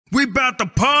We bout to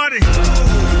party,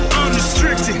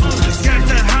 unrestricted, got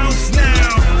the house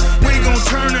now. We gon'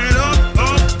 turn it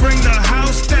up, bring the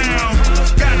house down.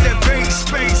 Got that bass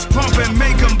space pumping,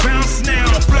 make them bounce now.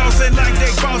 Flossing like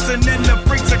they bossing and the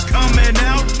freaks are coming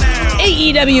out now.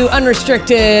 AEW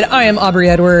Unrestricted, I am Aubrey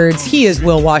Edwards, he is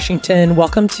Will Washington.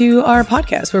 Welcome to our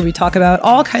podcast where we talk about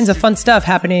all kinds of fun stuff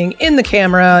happening in the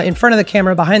camera, in front of the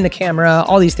camera, behind the camera,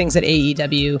 all these things at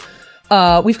AEW.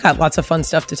 We've got lots of fun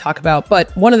stuff to talk about,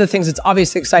 but one of the things that's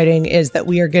obviously exciting is that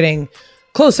we are getting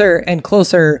closer and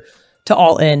closer to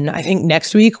All In. I think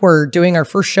next week we're doing our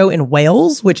first show in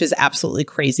Wales, which is absolutely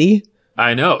crazy.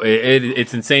 I know.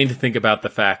 It's insane to think about the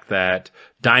fact that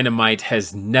Dynamite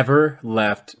has never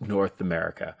left North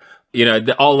America. You know,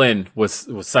 the All In was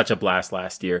such a blast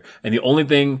last year. And the only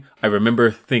thing I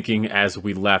remember thinking as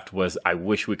we left was, I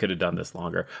wish we could have done this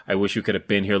longer. I wish we could have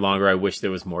been here longer. I wish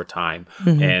there was more time.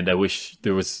 Mm-hmm. And I wish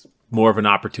there was more of an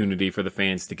opportunity for the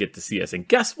fans to get to see us. And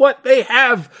guess what? They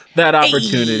have that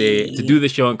opportunity to do the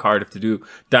show in Cardiff, to do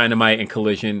Dynamite and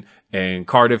Collision. And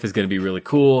Cardiff is going to be really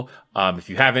cool. If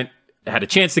you haven't had a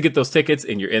chance to get those tickets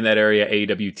and you're in that area,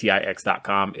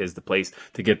 AEWTIX.com is the place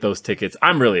to get those tickets.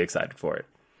 I'm really excited for it.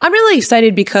 I'm really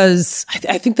excited because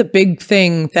I think the big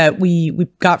thing that we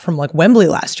got from like Wembley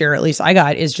last year, at least I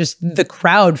got, is just the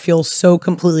crowd feels so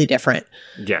completely different.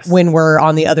 Yes. When we're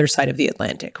on the other side of the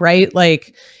Atlantic, right?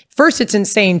 Like, first, it's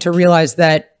insane to realize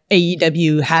that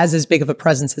AEW has as big of a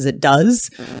presence as it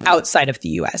does outside of the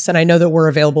US. And I know that we're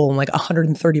available in like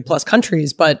 130 plus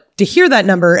countries, but to hear that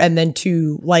number and then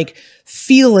to like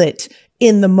feel it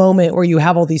in the moment where you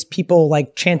have all these people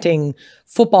like chanting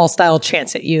football style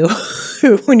chants at you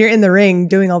when you're in the ring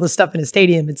doing all this stuff in a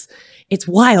stadium, it's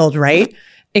wild, right?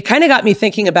 It kind of got me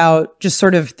thinking about just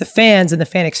sort of the fans and the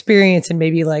fan experience and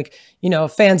maybe like, you know,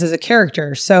 fans as a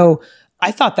character. So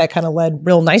I thought that kind of led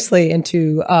real nicely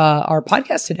into our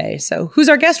podcast today. So who's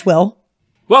our guest, Will?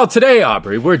 Well, today,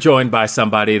 Aubrey, we're joined by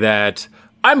somebody that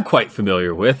I'm quite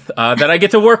familiar with, that I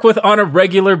get to work with on a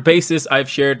regular basis. I've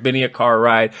shared many a car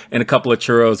ride and a couple of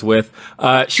churros with.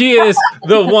 She is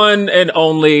the one and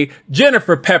only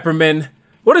Jennifer Pepperman.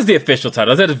 What is the official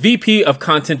title? Is that a VP of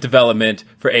Content Development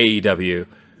for AEW?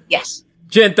 Yes.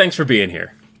 Jen, thanks for being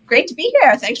here. Great to be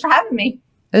here. Thanks for having me.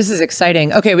 This is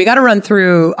exciting. Okay, we got to run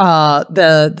through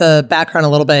the background a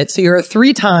little bit. So you're a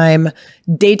 3-time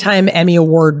Daytime Emmy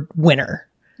Award winner.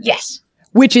 Yes.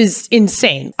 Which is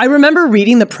insane. I remember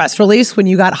reading the press release when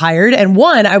you got hired. And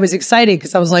one, I was excited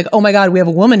because I was like, oh my God, we have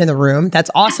a woman in the room. That's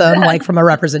awesome. Like from a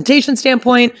representation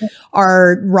standpoint,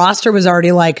 our roster was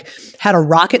already like, had a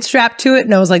rocket strapped to it.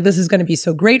 And I was like, this is going to be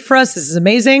so great for us. This is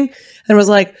amazing. And it was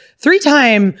like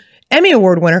 3-time Emmy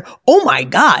Award winner. Oh my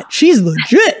God, she's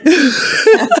legit.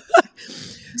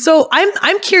 So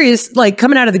I'm curious, like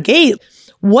coming out of the gate,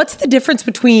 what's the difference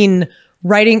between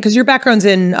writing, because your background's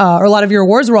in, or a lot of your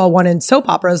awards were all won in soap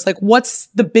operas. Like, what's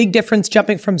the big difference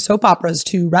jumping from soap operas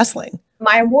to wrestling?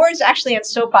 My awards actually in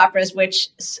soap operas, which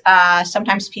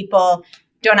sometimes people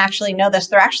don't actually know this.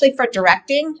 They're actually for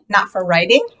directing, not for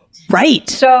writing. Right.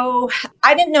 So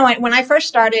I didn't know when I first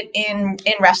started in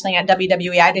wrestling at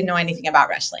WWE, I didn't know anything about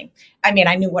wrestling. I mean,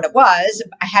 I knew what it was.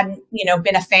 I hadn't,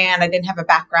 been a fan. I didn't have a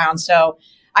background. So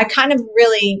I kind of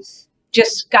really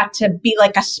just got to be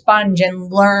like a sponge and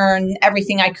learn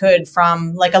everything I could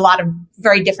from like a lot of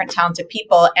very different talented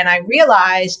people. And I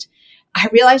realized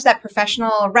that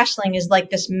professional wrestling is like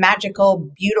this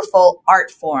magical, beautiful art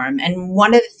form. And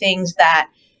one of the things that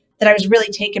I was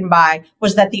really taken by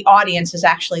was that the audience is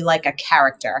actually like a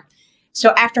character.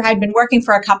 So after I'd been working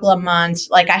for a couple of months,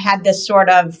 like I had this sort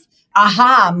of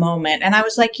aha moment. And I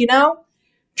was like,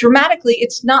 dramatically,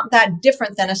 it's not that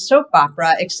different than a soap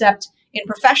opera, except in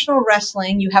professional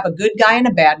wrestling, you have a good guy and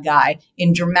a bad guy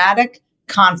in dramatic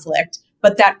conflict,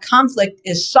 but that conflict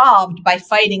is solved by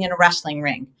fighting in a wrestling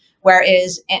ring.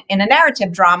 Whereas in a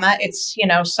narrative drama, it's,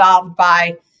 solved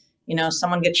by,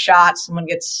 someone gets shot, someone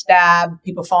gets stabbed,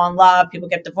 people fall in love, people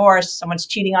get divorced, someone's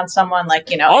cheating on someone,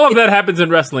 All of that happens in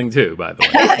wrestling too, by the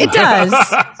way. It does.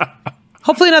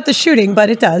 Hopefully not the shooting, but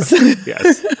it does.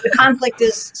 Yes. The conflict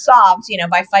is solved,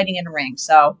 by fighting in a ring.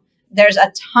 So there's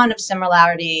a ton of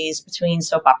similarities between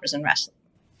soap operas and wrestling.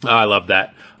 Oh, I love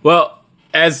that. Well,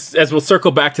 as we'll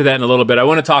circle back to that in a little bit, I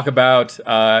want to talk about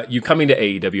you coming to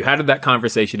AEW. How did that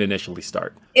conversation initially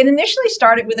start? It initially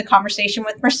started with a conversation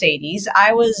with Mercedes.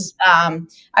 I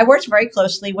worked very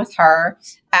closely with her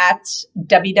at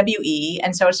WWE.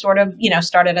 And so it sort of,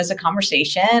 started as a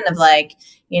conversation of like,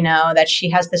 that she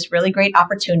has this really great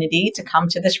opportunity to come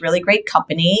to this really great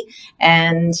company.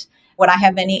 And would I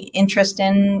have any interest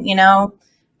in,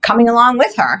 coming along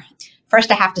with her?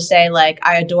 First, I have to say, like,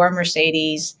 I adore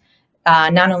Mercedes.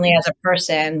 not only as a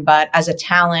person, but as a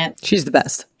talent. She's the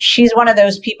best. She's one of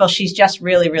those people. She's just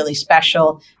really, really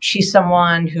special. She's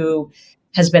someone who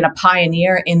has been a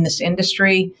pioneer in this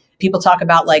industry. People talk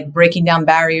about like breaking down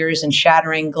barriers and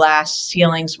shattering glass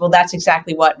ceilings. Well, that's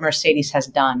exactly what Mercedes has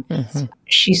done. Mm-hmm.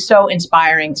 She's so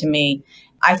inspiring to me.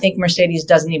 I think Mercedes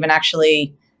doesn't even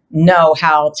actually know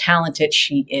how talented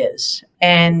she is.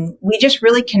 And we just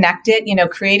really connected,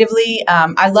 creatively.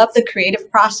 I love the creative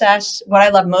process. What I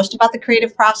love most about the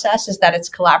creative process is that it's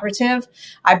collaborative.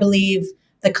 I believe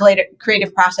the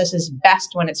creative process is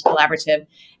best when it's collaborative.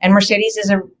 And Mercedes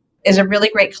is a really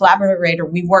great collaborator.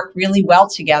 We work really well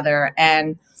together.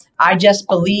 And I just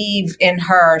believe in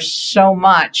her so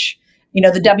much. The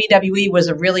WWE was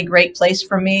a really great place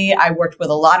for me. I worked with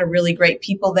a lot of really great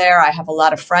people there. I have a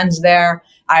lot of friends there.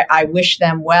 I wish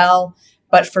them well.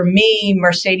 But for me,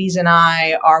 Mercedes and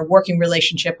our working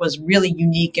relationship was really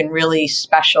unique and really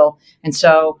special. And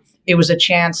so it was a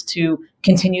chance to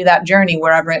continue that journey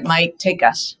wherever it might take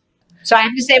us. So I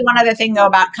have to say one other thing, though,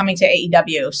 about coming to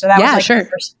AEW. So that was the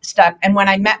first step. And when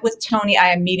I met with Tony,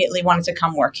 I immediately wanted to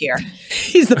come work here.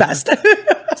 He's the best.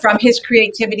 From his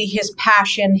creativity, his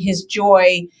passion, his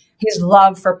joy, his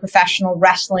love for professional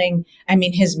wrestling. I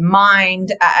mean, his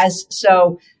mind.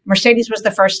 So Mercedes was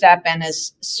the first step. And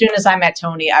as soon as I met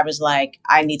Tony, I was like,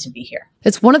 I need to be here.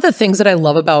 It's one of the things that I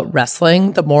love about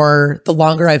wrestling, the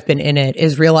longer I've been in it,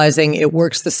 is realizing it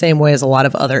works the same way as a lot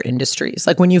of other industries.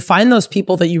 Like when you find those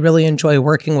people that you really enjoy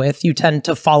working with, you tend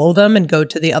to follow them and go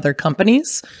to the other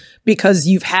companies because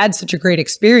you've had such a great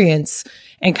experience,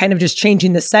 and kind of just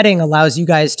changing the setting allows you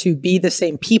guys to be the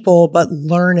same people, but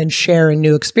learn and share in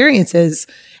new experiences.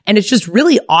 And it's just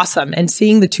really awesome. And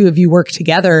seeing the two of you work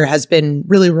together has been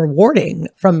really rewarding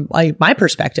from my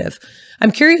perspective.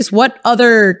 I'm curious, what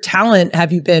other talent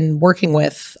have you been working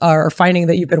with or finding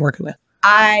that you've been working with?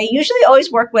 I usually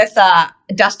always work with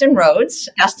Dustin Rhodes.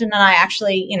 Dustin and I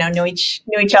actually, knew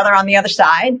each other on the other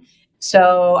side.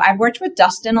 So I've worked with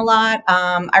Dustin a lot.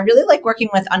 I really like working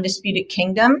with Undisputed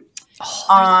Kingdom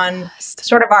on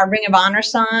sort of our Ring of Honor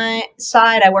side.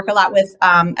 I work a lot with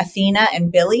Athena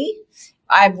and Billy.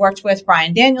 I've worked with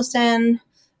Bryan Danielson,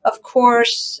 of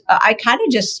course. I kind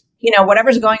of just,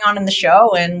 whatever's going on in the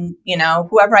show and,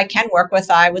 whoever I can work with,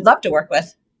 I would love to work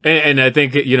with. And I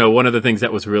think, one of the things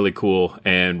that was really cool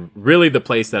and really the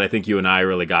place that I think you and I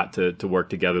really got to work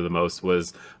together the most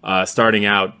was starting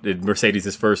out in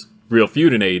Mercedes' first real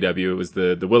feud in AEW. It was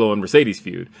the Willow and Mercedes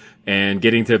feud, and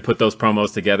getting to put those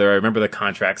promos together. I remember the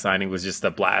contract signing was just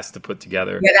a blast to put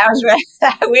together. Yeah, that was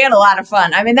really, we had a lot of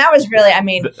fun. I mean, that was really,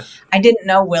 I didn't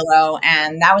know Willow,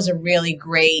 and that was a really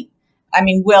great,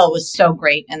 Will was so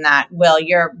great in that.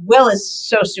 Will is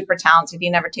so super talented. He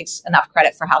never takes enough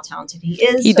credit for how talented he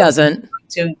is. He doesn't.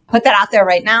 To put that out there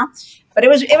right now. But it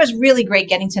was really great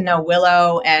getting to know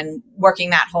Willow and working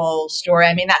that whole story.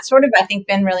 That's sort of, I think,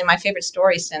 been really my favorite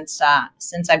story since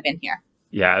I've been here.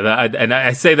 Yeah, and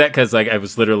I say that because I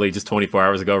was literally just 24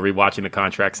 hours ago rewatching the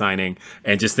contract signing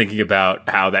and just thinking about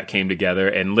how that came together.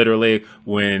 And literally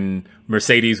when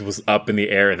Mercedes was up in the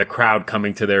air and the crowd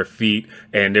coming to their feet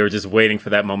and they were just waiting for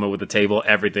that moment with the table,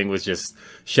 everything was just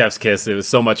chef's kiss. It was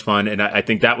so much fun. And I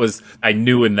think I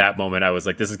knew in that moment, I was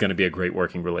like, this is going to be a great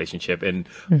working relationship. And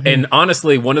and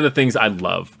honestly, one of the things I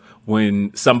love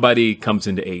when somebody comes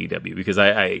into AEW, because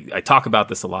I talk about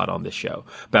this a lot on this show,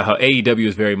 about how AEW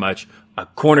is very much a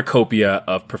cornucopia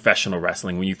of professional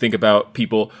wrestling. When you think about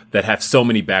people that have so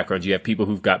many backgrounds, you have people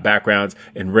who've got backgrounds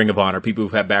in Ring of Honor, people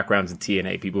who've had backgrounds in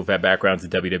TNA, people who've had backgrounds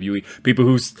in WWE, people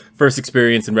whose first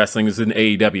experience in wrestling is in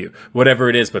AEW, whatever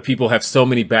it is. But people have so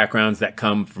many backgrounds that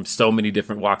come from so many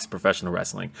different walks of professional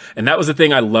wrestling. And that was the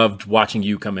thing I loved watching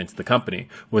you come into the company,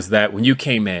 was that when you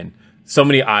came in, so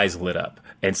many eyes lit up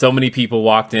and so many people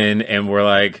walked in and were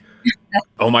like,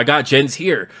 oh my God, Jen's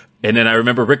here. And then I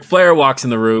remember Ric Flair walks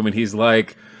in the room and he's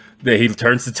like, he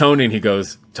turns to Tony and he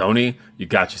goes, Tony, you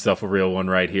got yourself a real one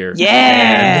right here.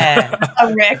 Yeah.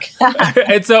 Rick.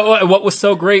 And so what was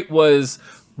so great was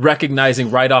recognizing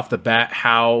right off the bat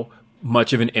how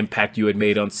much of an impact you had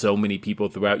made on so many people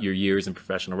throughout your years in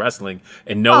professional wrestling,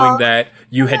 and knowing that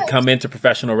you had come into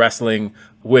professional wrestling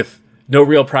with no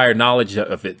real prior knowledge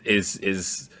of it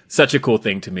is such a cool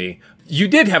thing to me. You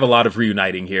did have a lot of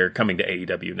reuniting here coming to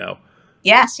AEW, no?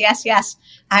 Yes.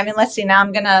 Let's see.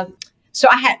 Now so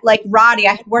I had Roddy.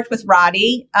 I had worked with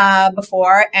Roddy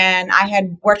before, and I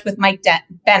had worked with Mike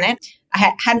Bennett.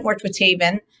 I hadn't worked with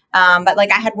Taven, but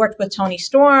I had worked with Tony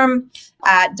Storm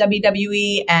at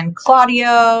WWE and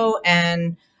Claudio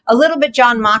and a little bit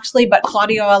John Moxley, but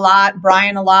Claudio a lot,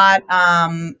 Brian a lot.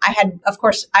 I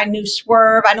knew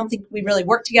Swerve. I don't think we really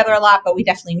worked together a lot, but we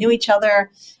definitely knew each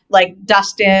other. like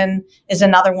Dustin is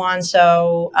another one.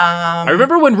 So I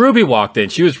remember when Ruby walked in,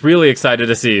 she was really excited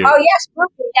to see you. Oh yes,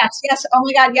 Ruby, yes. Oh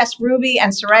my God, yes, Ruby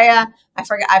and Soraya. I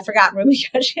forgot Ruby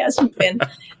because she hasn't been.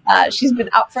 She's been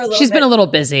out for a little. She's bit. been a little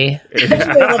busy. She's been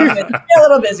a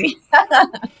little busy.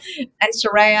 And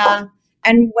Soraya,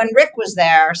 and when Rick was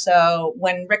there, so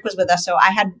when Rick was with us, so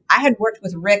I had worked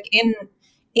with Rick in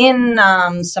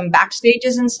some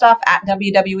backstages and stuff at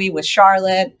WWE with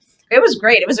Charlotte. It was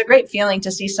great. It was a great feeling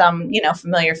to see some,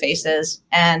 familiar faces.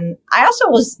 And I also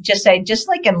was just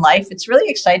like in life, it's really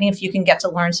exciting if you can get to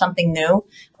learn something new.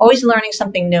 Always learning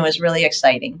something new is really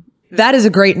exciting. That is a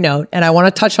great note. And I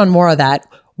want to touch on more of that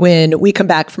when we come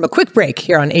back from a quick break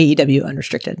here on AEW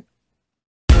Unrestricted.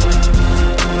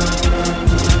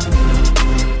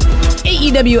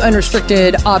 AEW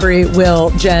Unrestricted, Aubrey, Will,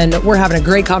 Jen, we're having a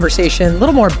great conversation, a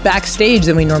little more backstage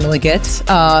than we normally get,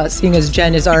 seeing as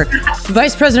Jen is our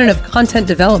Vice President of Content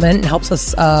Development and helps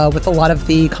us with a lot of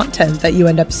the content that you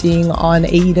end up seeing on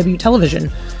AEW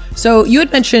television. So you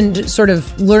had mentioned sort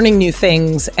of learning new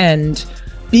things and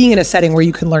being in a setting where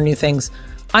you can learn new things.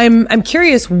 I'm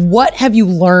curious, what have you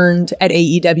learned at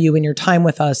AEW in your time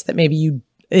with us that maybe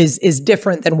is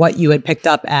different than what you had picked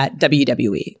up at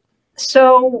WWE?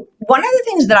 So one of the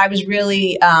things that I was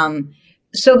really,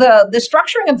 so the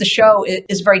structuring of the show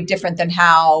is very different than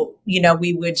how,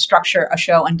 we would structure a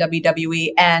show on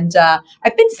WWE. And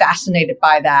I've been fascinated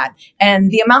by that.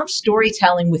 And the amount of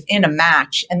storytelling within a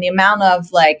match and the amount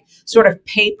of like sort of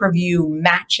pay-per-view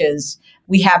matches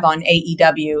we have on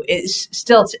AEW is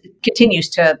still continues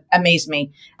to amaze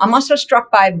me. I'm also struck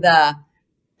by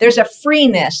there's a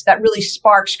freeness that really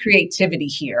sparks creativity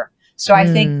here. So I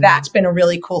think that's been a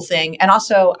really cool thing. And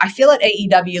also I feel at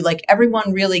AEW, like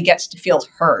everyone really gets to feel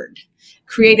heard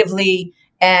creatively.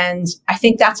 And I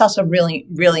think that's also really,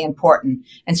 really important.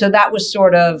 And so that was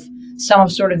sort of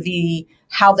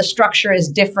how the structure is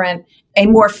different, a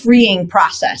more freeing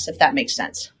process, if that makes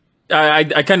sense.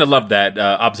 I kind of love that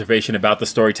observation about the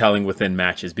storytelling within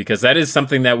matches, because that is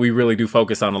something that we really do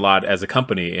focus on a lot as a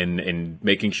company in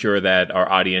making sure that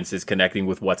our audience is connecting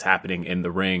with what's happening in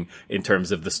the ring in terms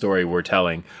of the story we're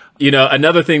telling.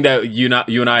 Another thing that you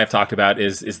and I have talked about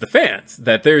is the fans,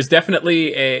 that there's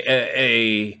definitely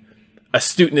a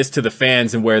astuteness to the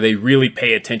fans and where they really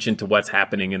pay attention to what's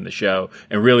happening in the show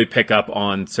and really pick up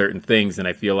on certain things. And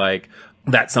I feel like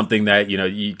that's something that,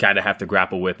 you kind of have to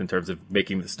grapple with in terms of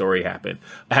making the story happen.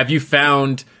 Have you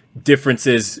found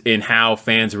differences in how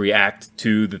fans react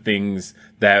to the things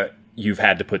that you've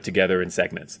had to put together in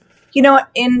segments?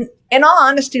 In all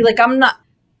honesty, like I'm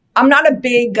not a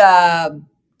big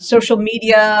social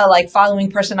media like following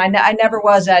person. I never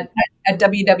was at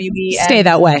WWE. Stay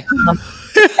that way.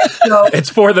 So it's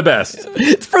for the best.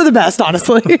 It's for the best,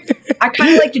 honestly. I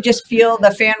kind of like to just feel the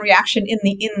fan reaction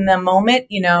in the moment,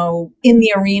 in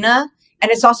the arena. And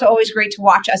it's also always great to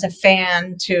watch as a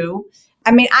fan too.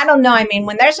 I mean, I don't know. I mean,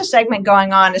 when there's a segment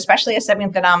going on, especially a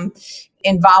segment that I'm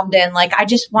involved in, like I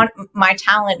just want my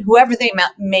talent, whoever they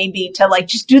may be, to like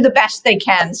just do the best they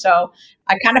can. So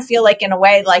I kind of feel like in a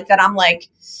way like that I'm like,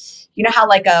 how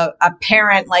like a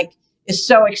parent like is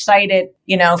so excited,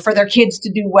 for their kids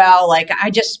to do well. Like I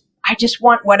just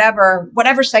want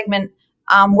whatever segment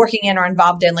I'm working in or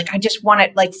involved in. Like I just want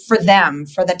it like for them,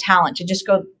 for the talent to just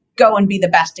go and be the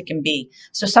best it can be.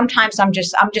 So sometimes I'm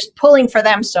just pulling for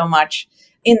them so much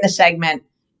in the segment.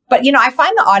 But I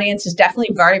find the audience is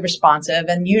definitely very responsive,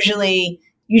 and usually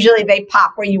they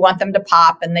pop where you want them to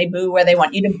pop and they boo where they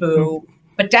want you to boo.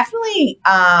 But definitely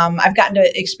I've gotten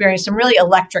to experience some really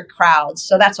electric crowds.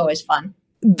 So that's always fun.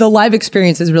 The live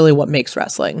experience is really what makes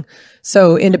wrestling.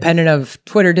 So independent of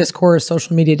Twitter discourse,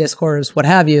 social media discourse, what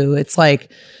have you, it's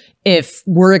like if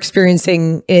we're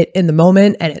experiencing it in the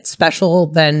moment and it's special,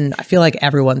 then I feel like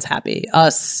everyone's happy.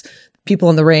 Us,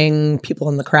 people in the ring, people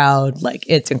in the crowd, like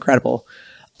it's incredible.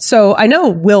 So I know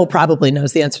Will probably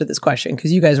knows the answer to this question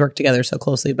because you guys work together so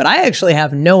closely, but I actually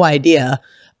have no idea.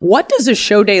 What does a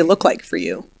show day look like for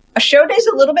you? A show day is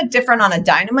a little bit different on a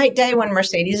Dynamite day when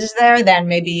Mercedes is there than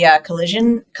maybe a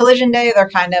collision day. They're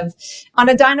kind of on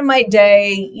a Dynamite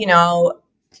day,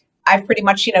 I've pretty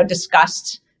much,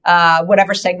 discussed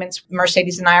whatever segments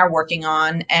Mercedes and I are working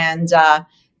on. And I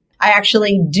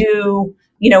actually do,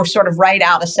 sort of write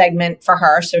out a segment for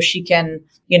her so she can,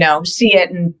 see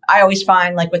it. And I always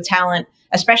find like with talent,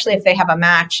 especially if they have a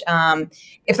match,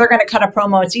 if they're going to cut a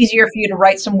promo, it's easier for you to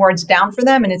write some words down for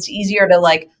them. And it's easier to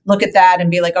like look at that and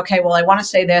be like, okay, well, I want to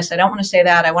say this. I don't want to say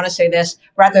that. I want to say this,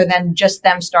 rather than just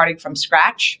them starting from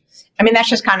scratch. I mean, that's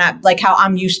just kind of like how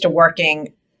I'm used to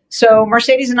working. So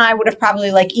Mercedes and I would have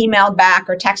probably like emailed back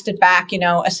or texted back,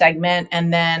 a segment.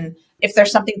 And then If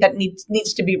there's something that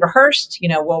needs to be rehearsed,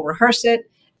 we'll rehearse it.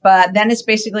 But then it's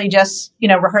basically just,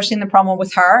 rehearsing the promo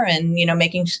with her and,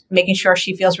 making sure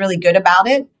she feels really good about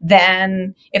it.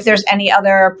 Then if there's any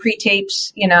other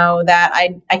pre-tapes, that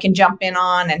I can jump in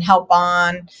on and help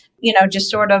on,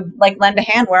 just sort of like lend a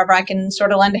hand wherever I can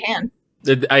sort of lend a hand.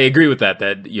 I agree with that,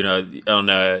 on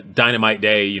a Dynamite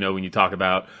day, when you talk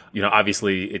about,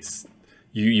 obviously it's,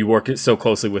 you work so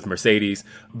closely with Mercedes,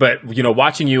 but,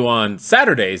 watching you on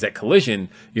Saturdays at Collision,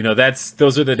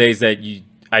 those are the days that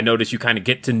I notice you kind of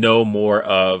get to know more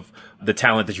of the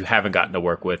talent that you haven't gotten to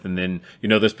work with. And then,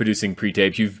 there's producing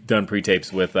pre-tapes. You've done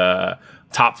pre-tapes with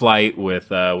Top Flight,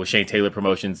 with Shane Taylor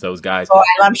Promotions, those guys. Oh,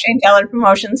 I love Shane Taylor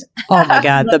Promotions. Oh my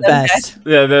God, the best.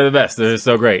 Yeah, they're the best. They're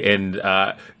so great. And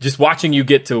just watching you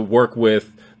get to work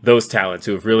with those talents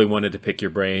who have really wanted to pick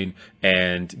your brain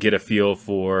and get a feel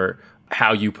for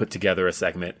how you put together a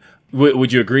segment.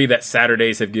 Would you agree that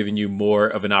Saturdays have given you more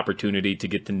of an opportunity to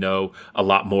get to know a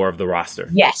lot more of the roster?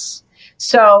 Yes.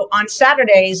 So on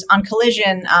Saturdays on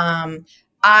Collision,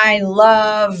 I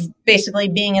love basically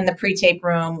being in the pre-tape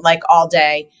room like all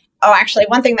day. Oh, actually,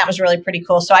 one thing that was really pretty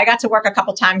cool. So I got to work a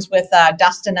couple times with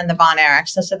Dustin and the Von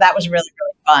Erichs. So that was really,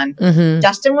 really fun. Mm-hmm.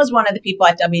 Dustin was one of the people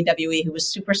at WWE who was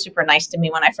super, super nice to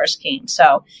me when I first came.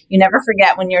 So you never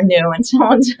forget when you're new and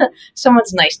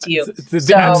someone's nice to you.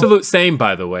 The absolute same,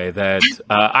 by the way, that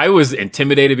I was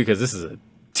intimidated because this is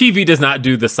TV does not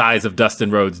do the size of Dustin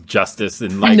Rhodes justice.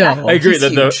 And I agree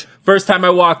that the first time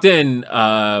I walked in,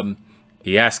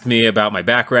 he asked me about my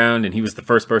background, and he was the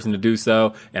first person to do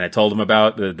so. And I told him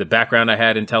about the background I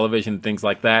had in television, things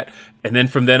like that. And then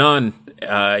from then on,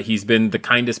 he's been the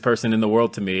kindest person in the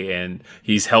world to me, and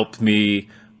he's helped me.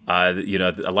 A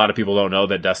lot of people don't know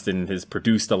that Dustin has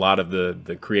produced a lot of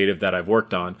the creative that I've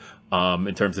worked on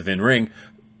in terms of in-ring.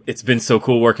 It's been so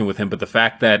cool working with him. But the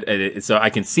fact that so I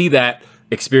can see that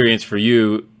experience for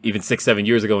you even 6-7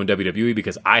 years ago in WWE,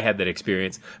 because I had that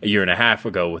experience a year and a half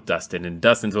ago with Dustin, and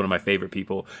Dustin's one of my favorite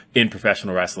people in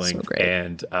professional wrestling. So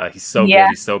and he's so good,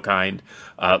 he's so kind.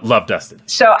 Love Dustin.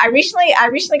 So I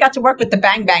recently got to work with the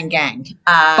Bang Bang Gang.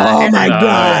 Oh my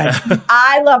God.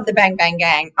 I love the Bang Bang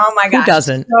Gang. Oh my gosh. Who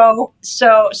doesn't?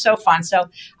 So fun. So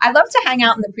I love to hang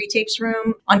out in the pre-tapes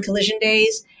room on Collision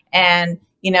days and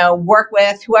work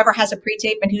with whoever has a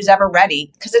pre-tape and who's ever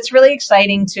ready, because it's really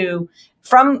exciting to,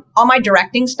 from all my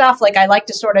directing stuff, like I like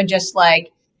to sort of just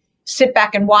like sit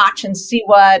back and watch and see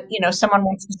what, someone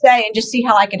wants to say and just see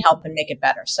how I can help and make it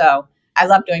better. So I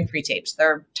love doing pre-tapes.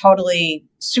 They're totally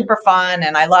super fun.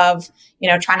 And I love,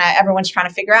 everyone's trying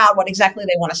to figure out what exactly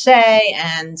they want to say.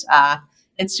 And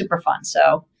it's super fun.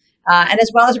 So, and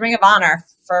as well as Ring of Honor,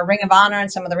 for Ring of Honor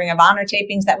and some of the Ring of Honor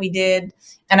tapings that we did.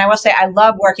 And I will say, I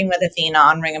love working with Athena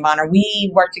on Ring of Honor.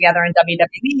 We worked together in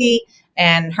WWE,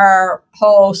 and her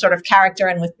whole sort of character,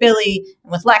 and with Billy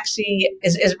and with Lexi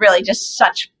is really just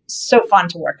so fun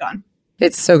to work on.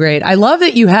 It's so great. I love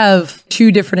that you have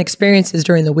two different experiences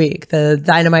during the week, the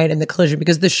Dynamite and the Collision,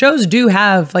 because the shows do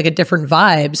have like a different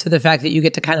vibe. So the fact that you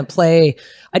get to kind of play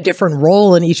a different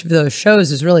role in each of those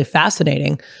shows is really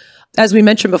fascinating. As we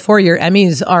mentioned before, your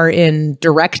Emmys are in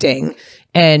directing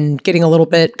and getting a little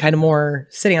bit kind of more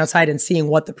sitting outside and seeing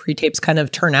what the pre-tapes kind of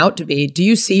turn out to be. Do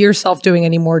you see yourself doing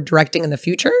any more directing in the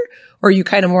future? Or are you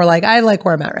kind of more like, I like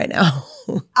where I'm at right now?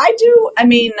 I do. I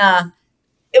mean,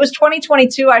 it was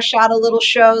 2022. I shot a little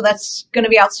show that's going to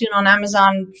be out soon on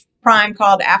Amazon Prime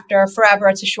called After Forever.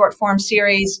 It's a short form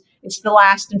series. It's the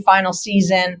last and final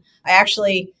season. I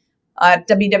actually,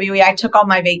 WWE, I took all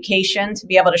my vacation to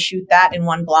be able to shoot that in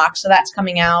one block. So that's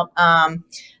coming out.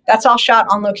 That's all shot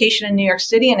on location in New York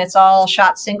City, and it's all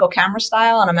shot single camera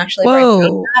style. And I'm actually very proud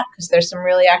of that, because there's some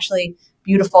really actually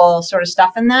beautiful sort of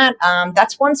stuff in that.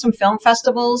 That's won some film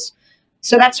festivals.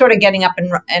 So that's sort of getting up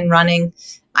and running.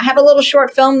 I have a little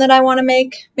short film that I want to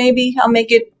make. Maybe I'll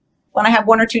make it when I have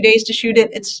 1 or 2 days to shoot it.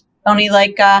 It's only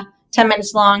like 10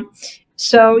 minutes long.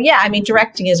 So yeah, I mean,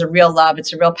 directing is a real love.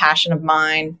 It's a real passion of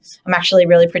mine. I'm actually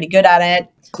really pretty good at it.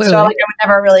 Clearly. So I would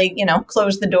never really,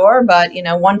 close the door, but,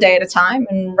 one day at a time.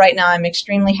 And right now I'm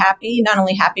extremely happy, not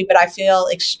only happy, but I feel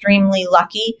extremely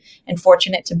lucky and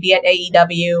fortunate to be at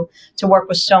AEW, to work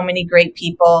with so many great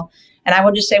people. And I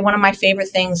will just say one of my favorite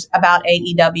things about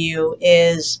AEW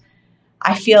is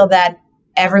I feel that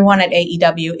everyone at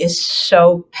AEW is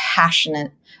so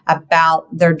passionate about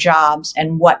their jobs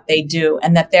and what they do,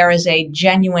 and that there is a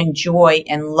genuine joy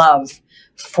and love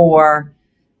for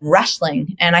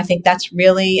wrestling. And I think that's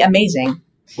really amazing.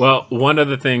 Well, one of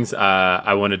the things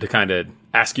I wanted to kind of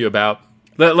ask you about,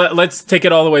 let's take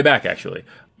it all the way back, actually.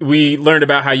 We learned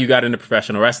about how you got into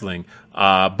professional wrestling,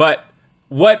 but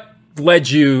what led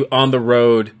you on the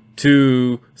road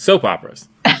to soap operas?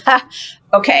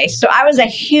 Okay, so I was a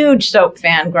huge soap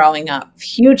fan growing up,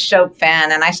 huge soap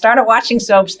fan. And I started watching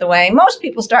soaps the way most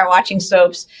people start watching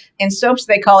soaps. In soaps,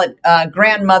 they call it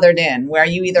grandmothered in, where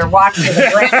you either watch with a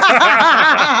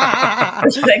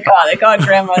that's what they call it. They call it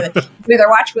grandmother. You either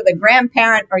watch with a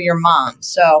grandparent or your mom.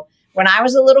 So when I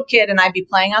was a little kid and I'd be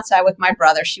playing outside with my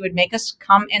brother, she would make us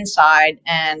come inside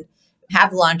and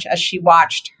have lunch as she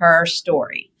watched her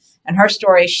story. And her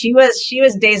story, she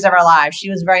was Days of Our Lives. She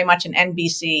was very much an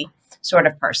NBC sort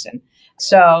of person.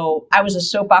 So I was a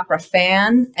soap opera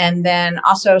fan. And then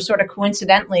also sort of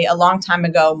coincidentally, a long time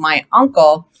ago, my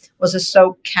uncle was a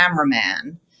soap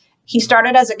cameraman. He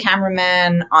started as a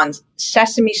cameraman on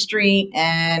Sesame Street,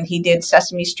 and he did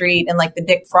Sesame Street and like the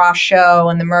Dick Frost Show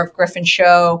and the Merv Griffin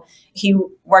Show. He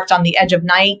worked on The Edge of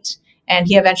Night, and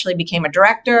he eventually became a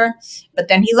director. But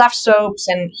then he left soaps,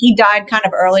 and he died kind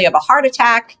of early of a heart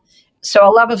attack. So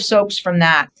a love of soaps from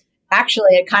that.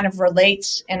 Actually, it kind of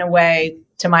relates in a way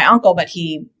to my uncle, but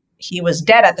he was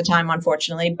dead at the time,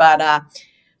 unfortunately. But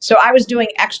so I was doing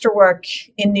extra work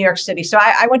in New York City. So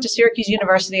I went to Syracuse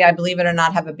University. I, believe it or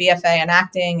not, have a BFA in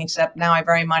acting, except now I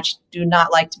very much do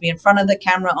not like to be in front of the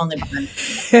camera, only behind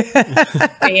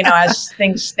but, you know, as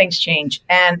things change.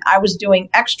 And I was doing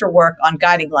extra work on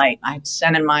Guiding Light. I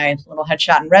sent in my little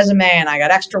headshot and resume, and I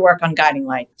got extra work on Guiding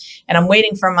Light. And I'm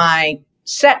waiting for my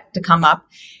set to come up.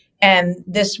 And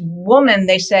this woman,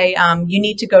 they say, you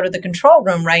need to go to the control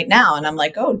room right now. And I'm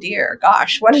like, oh dear,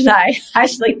 gosh, what did I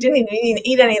like, didn't even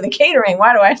eat any of the catering.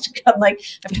 Why do I have to go,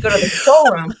 have to go to the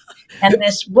control room? And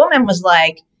this woman was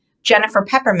like, Jennifer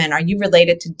Pepperman, are you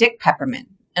related to Dick Pepperman?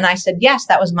 And I said, yes,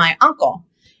 that was my uncle.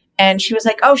 And she was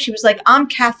like, I'm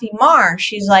Kathy Marr.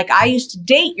 She's like, I used to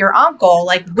date your uncle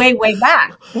like way, way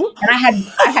back. And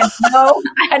I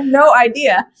had no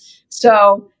idea.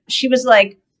 So she was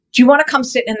like, do you want to come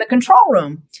sit in the control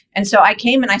room? And so I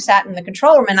came and I sat in the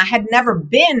control room, and I had never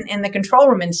been in the control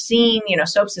room and seen,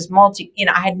 soaps as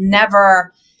I had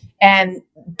never, and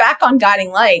back on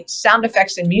Guiding Light, sound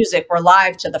effects and music were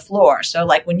live to the floor. So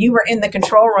like when you were in the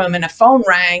control room and a phone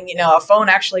rang, a phone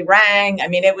actually rang. I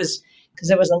mean, it was, because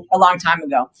it was a long time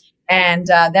ago. And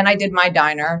then I did my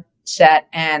diner set,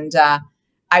 and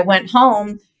I went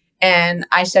home, and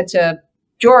I said to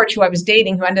George, who I was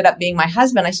dating, who ended up being my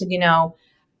husband, I said,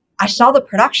 I saw the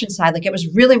production side. Like, it was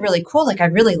really, really cool. Like, I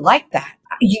really liked that.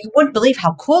 You wouldn't believe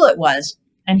how cool it was.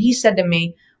 And he said to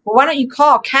me, well, why don't you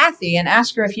call Kathy and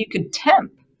ask her if you could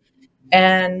temp?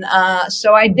 And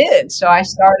so I did. So I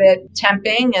started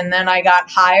temping, and then I got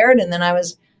hired, and then I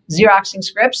was Xeroxing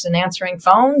scripts and answering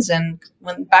phones, and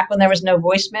back when there was no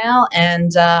voicemail.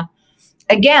 And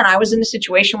again, I was in a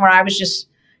situation where I was just,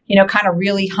 kind of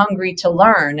really hungry to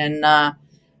learn. And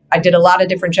I did a lot of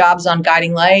different jobs on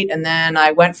Guiding Light. And then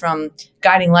I went from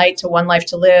Guiding Light to One Life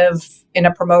to Live in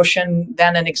a promotion.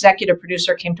 Then an executive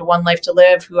producer came to One Life to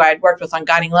Live, who I had worked with on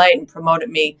Guiding Light, and promoted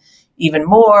me even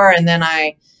more. And then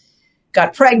I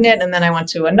got pregnant, and then I went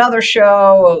to another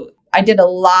show. I did a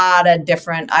lot of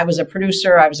different, I was a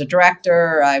producer, I was a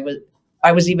director, I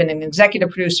was even an executive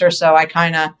producer. So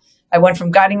I went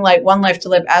from Guiding Light, One Life to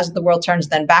Live, As the World Turns,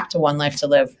 then back to One Life to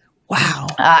Live. Wow.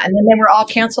 And then they were all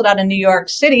canceled out of New York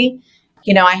City.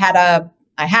 I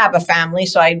have a family,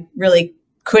 so I really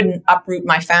couldn't uproot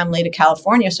my family to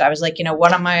California. So I was like,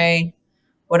 what am I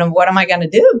going to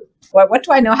do? What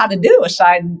do I know how to do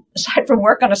aside from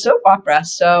work on a soap opera?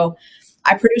 So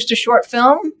I produced a short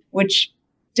film, which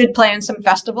did play in some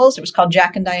festivals. It was called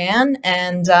Jack and Diane.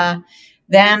 And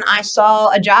then I saw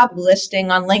a job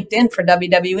listing on LinkedIn for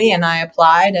WWE, and I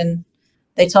applied, and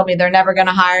they told me they're never going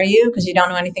to hire you because you don't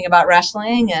know anything about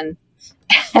wrestling. And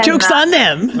joke's on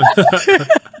them.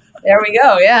 There we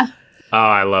go. Yeah. Oh,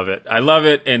 I love it. I love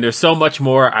it. And there's so much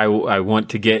more I want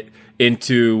to get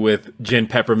into with Jen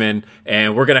Pepperman.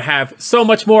 And we're going to have so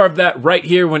much more of that right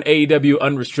here when AEW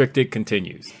Unrestricted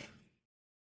continues.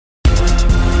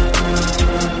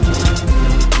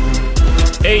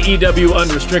 AEW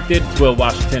Unrestricted, it's Will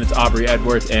Washington, it's Aubrey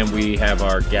Edwards, and we have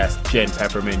our guest, Jen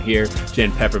Pepperman, here.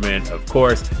 Jen Pepperman, of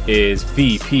course, is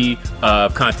VP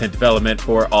of Content Development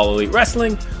for All Elite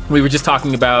Wrestling. We were just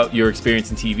talking about your experience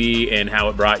in TV and how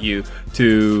it brought you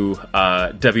to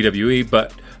WWE,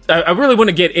 but I really want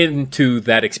to get into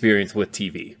that experience with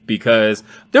TV, because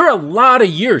there are a lot of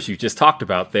years you just talked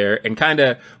about there and kind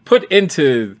of put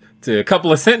into a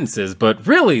couple of sentences, but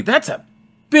really, that's a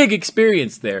big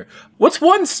experience there. What's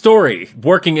one story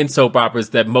working in soap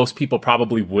operas that most people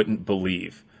probably wouldn't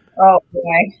believe? Oh,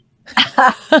 boy.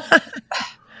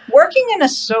 Working in a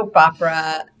soap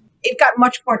opera, it got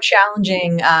much more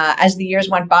challenging as the years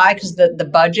went by, because the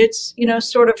budgets,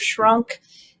 sort of shrunk.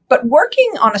 But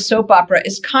working on a soap opera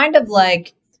is kind of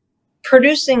like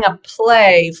producing a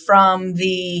play from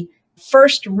the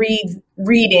first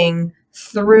reading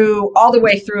through all the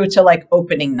way through to like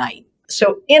opening night.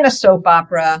 So in a soap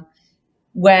opera,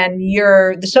 when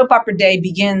the soap opera day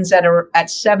begins at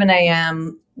 7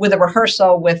 a.m. with a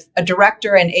rehearsal with a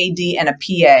director, an AD, and a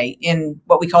PA in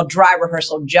what we call dry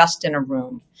rehearsal, just in a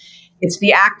room. It's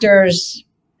the actors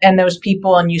and those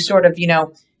people, and you sort of,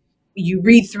 you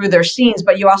read through their scenes,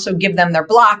 but you also give them their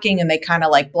blocking, and they kind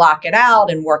of like block it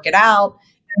out and work it out.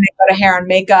 And they go to hair and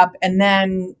makeup, and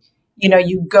then,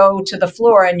 you go to the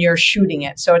floor and you're shooting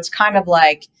it. So it's kind of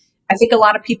like, I think a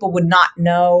lot of people would not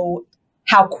know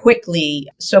how quickly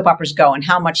soap operas go and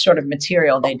how much sort of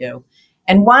material they do.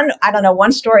 And one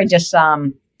story just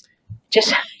popped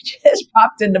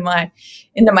into my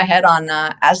head on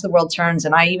As the World Turns.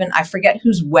 And I forget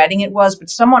whose wedding it was, but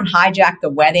someone hijacked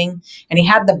the wedding, and he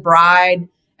had the bride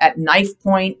at knife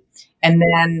point, and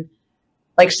then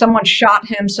like someone shot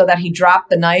him so that he dropped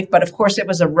the knife. But of course it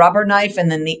was a rubber knife.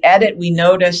 And then the edit, we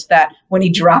noticed that when he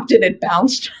dropped it, it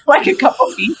bounced like a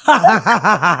couple feet. So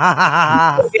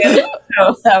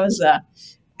that was,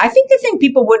 I think the thing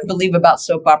people wouldn't believe about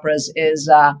soap operas is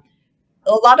a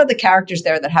lot of the characters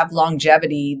there that have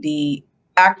longevity, the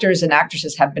actors and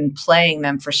actresses have been playing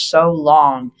them for so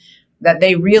long that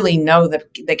they really know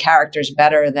the characters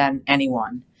better than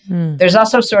anyone. There's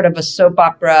also sort of a soap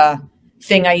opera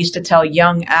thing I used to tell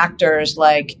young actors,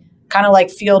 like kind of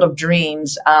like Field of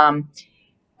Dreams. A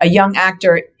young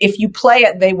actor, if you play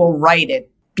it, they will write it.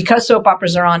 Because soap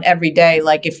operas are on every day,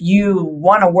 like if you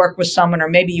want to work with someone, or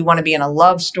maybe you want to be in a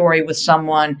love story with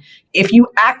someone, if you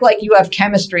act like you have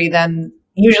chemistry, then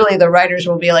usually the writers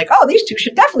will be like, oh, these two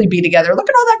should definitely be together. Look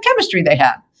at all that chemistry they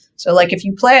have. So like if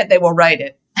you play it, they will write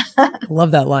it. Love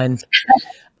that line.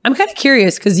 I'm kind of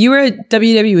curious because you were at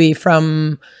WWE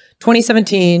from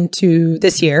 2017 to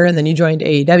this year, and then you joined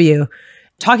AEW.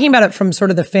 Talking about it from sort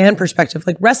of the fan perspective,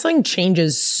 like wrestling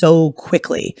changes so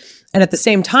quickly. And at the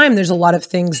same time, there's a lot of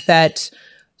things that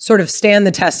sort of stand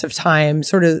the test of time,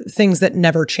 sort of things that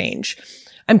never change.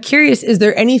 I'm curious, is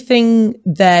there anything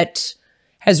that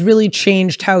has really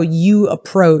changed how you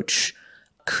approach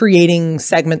creating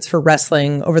segments for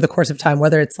wrestling over the course of time,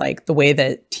 whether it's like the way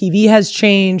that TV has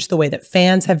changed, the way that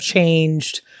fans have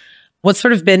changed? What's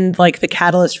sort of been like the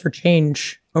catalyst for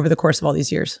change over the course of all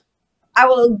these years? I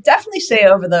will definitely say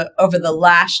over the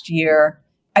last year,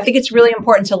 I think it's really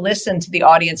important to listen to the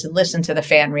audience and listen to the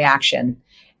fan reaction.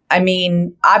 I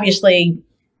mean, obviously,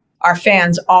 our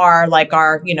fans are like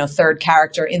our, third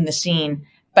character in the scene.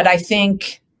 But I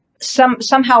think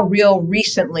somehow real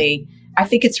recently, I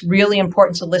think it's really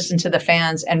important to listen to the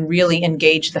fans and really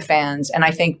engage the fans. And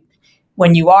I think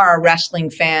when you are a wrestling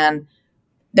fan,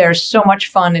 there's so much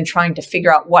fun in trying to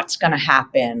figure out what's going to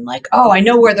happen. Like, oh, I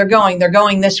know where they're going. They're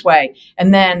going this way.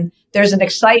 And then there's an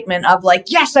excitement of like,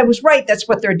 yes, I was right. That's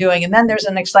what they're doing. And then there's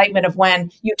an excitement of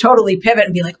when you totally pivot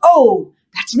and be like, oh,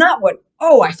 that's not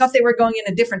I thought they were going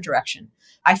in a different direction.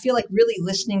 I feel like really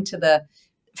listening to the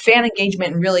fan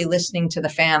engagement and really listening to the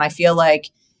fan. I feel like,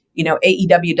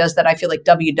 AEW does that. I feel like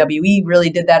WWE really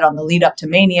did that on the lead up to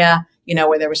Mania,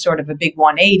 where there was sort of a big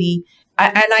 180.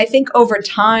 And I think over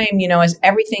time, as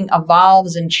everything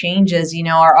evolves and changes,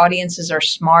 our audiences are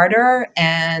smarter,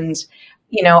 and,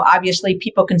 obviously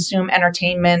people consume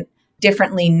entertainment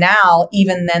differently now,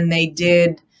 even than they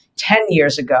did 10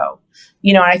 years ago.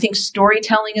 And I think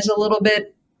storytelling is a little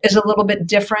bit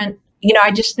different.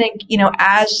 I just think,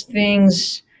 as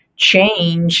things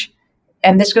change,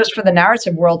 and this goes for the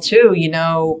narrative world too,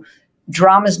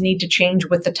 dramas need to change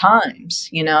with the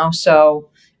times, so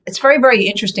it's very, very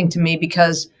interesting to me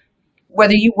because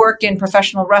whether you work in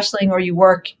professional wrestling or you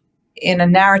work in a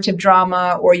narrative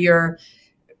drama, or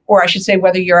I should say,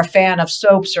 whether you're a fan of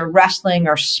soaps or wrestling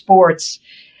or sports,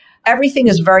 everything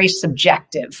is very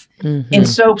subjective. Mm-hmm. In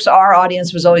soaps, our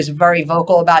audience was always very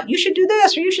vocal about, you should do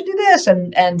this or you should do this.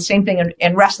 And same thing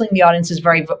in wrestling, the audience is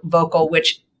very vocal,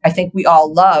 which I think we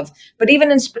all love. But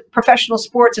even in professional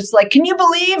sports, it's like, can you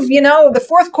believe, the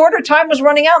fourth quarter time was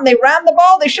running out and they ran the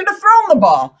ball? They should have thrown the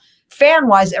ball.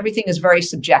 Fan-wise, everything is very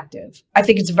subjective. I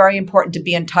think it's very important to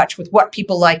be in touch with what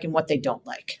people like and what they don't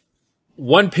like.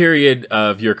 One period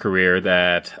of your career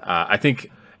that I think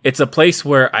it's a place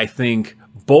where I think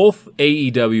both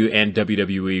AEW and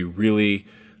WWE really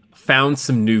found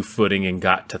some new footing and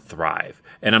got to thrive.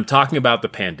 And I'm talking about the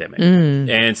pandemic.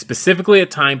 And specifically a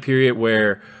time period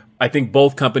where I think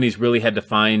both companies really had to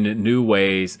find new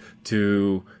ways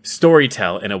to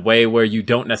storytell in a way where you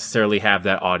don't necessarily have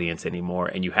that audience anymore.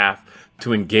 And you have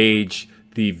to engage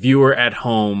the viewer at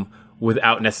home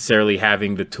without necessarily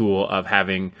having the tool of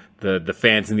having the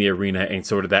fans in the arena and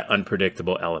sort of that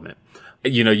unpredictable element.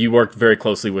 you worked very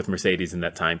closely with Mercedes in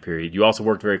that time period. You also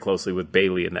worked very closely with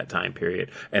Bayley in that time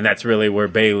period. And that's really where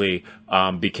Bayley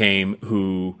became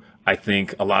who I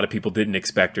think a lot of people didn't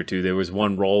expect her to. There was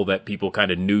one role that people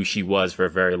kind of knew she was for a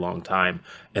very long time.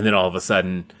 And then all of a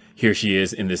sudden, here she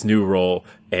is in this new role.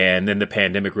 And then the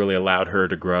pandemic really allowed her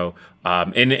to grow.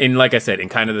 And like I said, in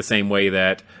kind of the same way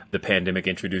that the pandemic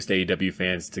introduced AEW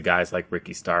fans to guys like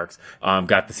Ricky Starks,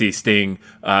 got to see Sting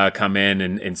come in,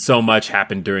 and so much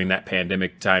happened during that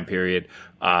pandemic time period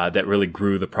that really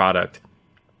grew the product.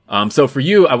 So for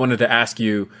you, I wanted to ask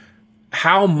you,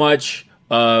 how much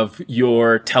of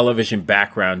your television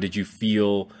background did you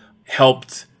feel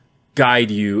helped guide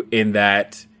you in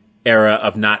that era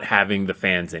of not having the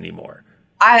fans anymore?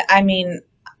 I mean,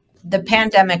 the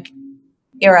pandemic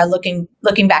era, looking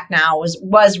back now,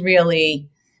 was really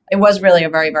a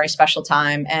very, very special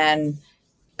time. And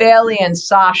Bayley and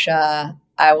Sasha,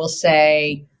 I will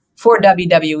say, for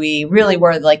WWE, really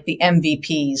were like the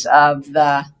MVPs of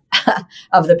the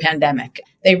of the pandemic.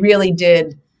 They really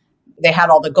did. They had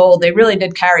all the gold. They really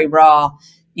did carry Raw,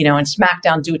 and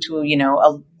SmackDown due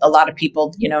to a lot of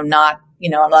people, not a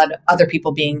lot of other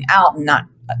people being out and not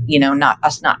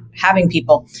us not having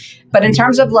people. But in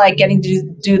terms of like getting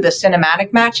to do the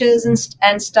cinematic matches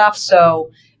and stuff, so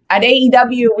at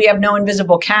AEW, we have no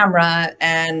invisible camera,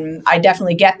 and I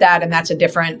definitely get that. And that's a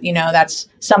different, that's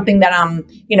something that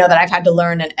that I've had to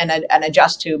learn and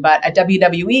adjust to. But at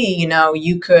WWE,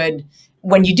 you could,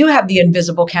 when you do have the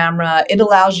invisible camera, it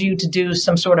allows you to do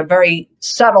some sort of very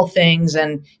subtle things.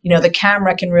 And, the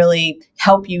camera can really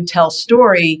help you tell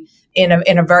story in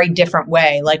a very different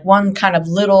way. Like one kind of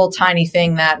little tiny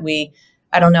thing that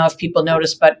I don't know if people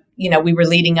noticed, but, we were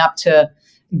leading up to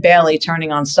Bayley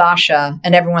turning on Sasha,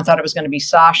 and everyone thought it was going to be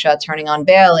Sasha turning on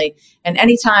Bayley. And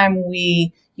anytime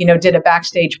we, did a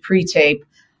backstage pre-tape,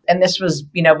 and this was,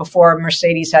 before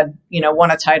Mercedes had,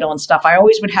 won a title and stuff, I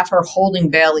always would have her holding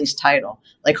Bayley's title,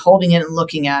 like holding it and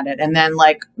looking at it. And then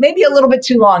like maybe a little bit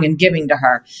too long and giving to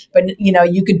her. But,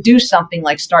 you could do something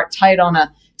like start tight on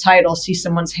a title, see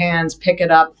someone's hands, pick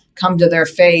it up, come to their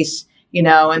face,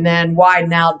 and then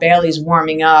widen out, Bayley's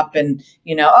warming up, and,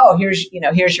 oh,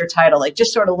 here's your title, like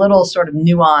just sort of little sort of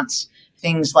nuance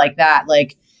things like that.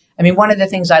 Like, I mean, one of the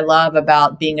things I love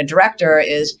about being a director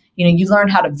is, you learn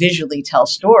how to visually tell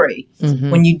story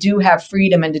when you do have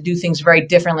freedom and to do things very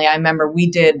differently. I remember we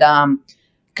did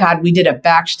a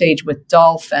backstage with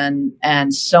Dolph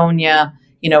and Sonya,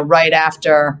 right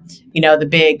after, the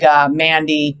big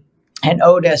Mandy and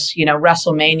Otis,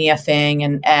 WrestleMania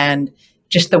thing. And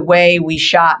just the way we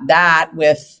shot that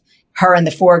with her in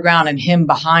the foreground and him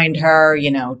behind her,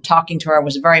 talking to her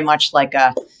was very much like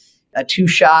a two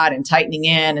shot and tightening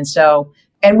in.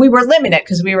 And we were limited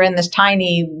because we were in this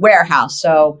tiny warehouse.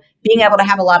 So being able to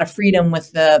have a lot of freedom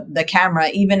with the camera,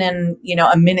 even in,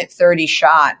 a minute 30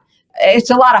 shot, it's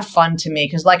a lot of fun to me.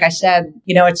 Cause like I said,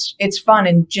 it's fun,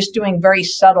 and just doing very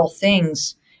subtle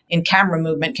things in camera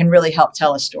movement can really help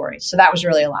tell a story. So that was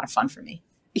really a lot of fun for me.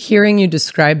 Hearing you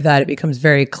describe that, it becomes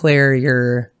very clear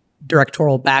your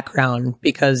directorial background,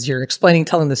 because you're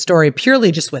telling the story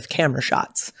purely just with camera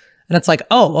shots. And it's like,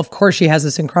 oh, of course she has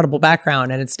this incredible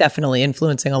background, and it's definitely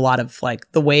influencing a lot of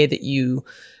like the way that you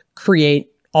create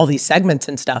all these segments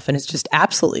and stuff. And it's just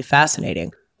absolutely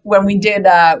fascinating. When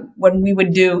we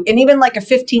would do, and even like a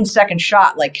 15-second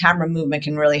shot, like camera movement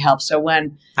can really help. So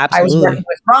when I was working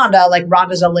with Rhonda, like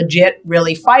Rhonda's a legit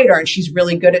really fighter, and she's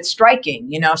really good at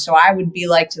striking, so I would be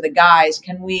like to the guys,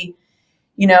 can we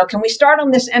start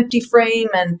on this empty frame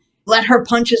and let her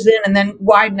punches in and then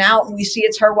widen out and we see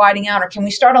it's her widening out? Or can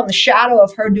we start on the shadow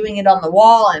of her doing it on the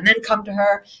wall and then come to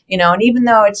her, and even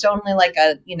though it's only like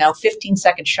a,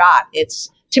 15-second shot,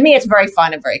 to me, it's very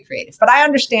fun and very creative. But I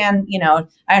understand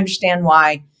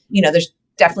why, there's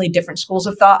definitely different schools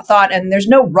of thought, and there's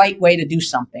no right way to do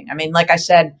something. I mean, like I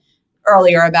said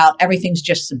earlier about everything's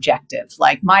just subjective.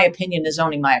 Like my opinion is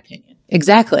only my opinion.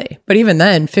 Exactly. But even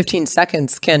then, 15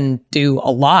 seconds can do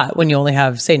a lot when you only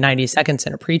have, say, 90 seconds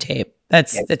in a pre-tape.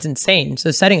 That's insane.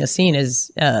 So setting a scene is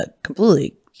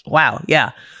completely, wow.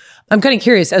 Yeah. I'm kind of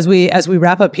curious, as we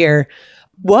wrap up here,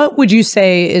 what would you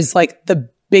say is like the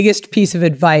biggest piece of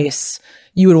advice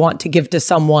you would want to give to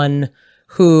someone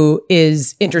who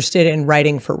is interested in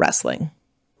writing for wrestling?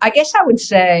 I guess I would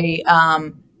say,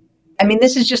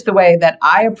 this is just the way that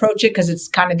I approach it, because it's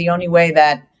kind of the only way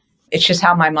that it's just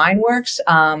how my mind works.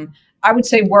 I would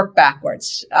say work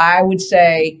backwards. I would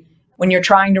say when you're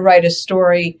trying to write a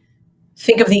story,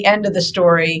 think of the end of the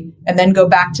story and then go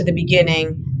back to the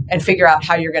beginning and figure out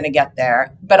how you're going to get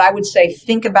there. But I would say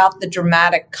think about the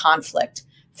dramatic conflict.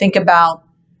 Think about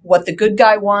what the good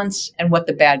guy wants and what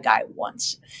the bad guy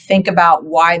wants. Think about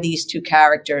why these two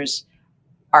characters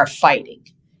are fighting.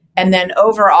 And then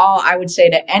overall, I would say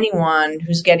to anyone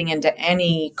who's getting into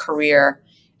any career,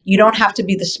 you don't have to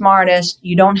be the smartest.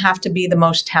 You don't have to be the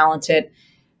most talented,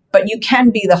 but you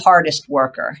can be the hardest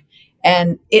worker.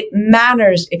 And it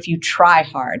matters if you try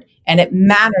hard, and it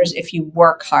matters if you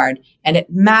work hard, and it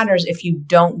matters if you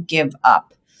don't give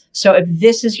up. So if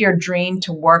this is your dream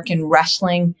to work in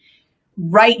wrestling,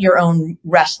 write your own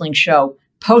wrestling show,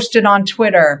 post it on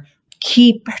Twitter,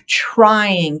 keep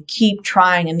trying, keep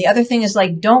trying. And the other thing is,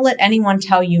 like, don't let anyone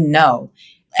tell you no.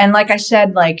 And like I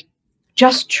said, like,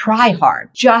 just try hard.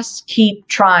 Just keep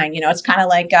trying. You know, it's kind of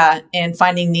like in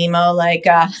Finding Nemo, like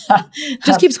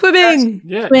just keep swimming.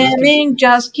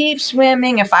 Just keep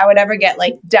swimming. If I would ever get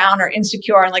like down or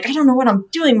insecure and like, I don't know what I'm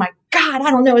doing. My God,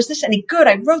 I don't know. Is this any good?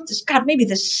 I wrote this. God, maybe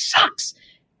this sucks.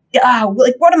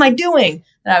 Like, what am I doing?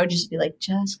 And I would just be like,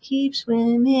 just keep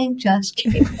swimming. Just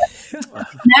keep.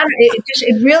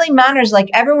 It really matters. Like,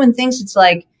 everyone thinks it's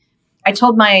like, I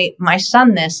told my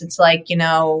son this. It's like, you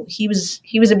know, he was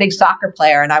a big soccer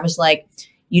player, and I was like,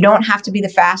 you don't have to be the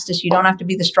fastest, you don't have to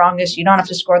be the strongest, you don't have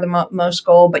to score the most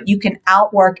goal, but you can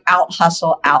outwork, out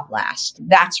hustle, outlast.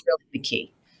 That's really the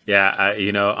key. Yeah,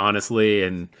 you know, honestly,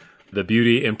 and the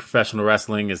beauty in professional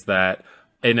wrestling is that,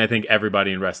 and I think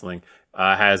everybody in wrestling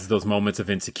has those moments of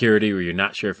insecurity where you're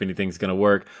not sure if anything's going to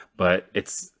work, but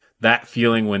it's that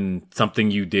feeling when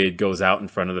something you did goes out in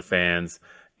front of the fans.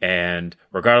 And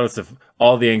regardless of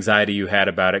all the anxiety you had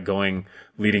about it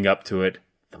leading up to it,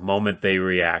 the moment they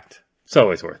react, it's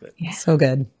always worth it. Yeah. So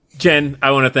good. Jen,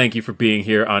 I want to thank you for being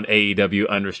here on AEW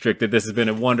Unrestricted. This has been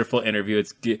a wonderful interview.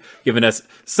 It's given us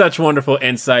such wonderful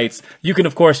insights. You can,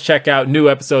 of course, check out new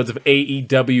episodes of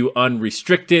AEW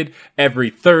Unrestricted every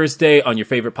Thursday on your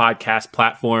favorite podcast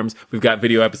platforms. We've got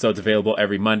video episodes available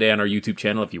every Monday on our YouTube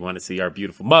channel if you want to see our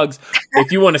beautiful mugs.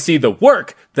 If you want to see the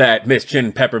work that Miss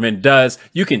Jen Pepperman does,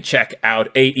 you can check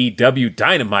out AEW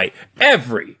Dynamite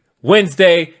every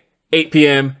Wednesday, 8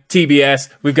 p.m. TBS.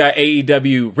 We've got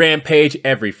AEW Rampage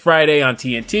every Friday on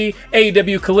TNT,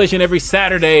 AEW Collision every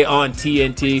Saturday on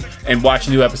TNT, and watch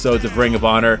new episodes of Ring of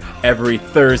Honor every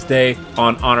Thursday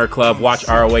on Honor Club. Watch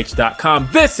ROH.com.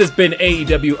 This has been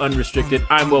AEW Unrestricted.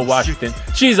 I'm Will Washington.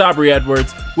 She's Aubrey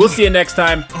Edwards. We'll see you next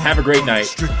time. Have a great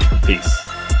night. Peace.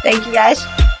 Thank you, guys.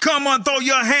 Come on, throw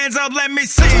your hands up, let me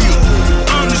see you.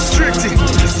 Unrestricted,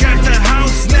 got the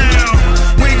house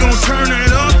now. We gon' turn it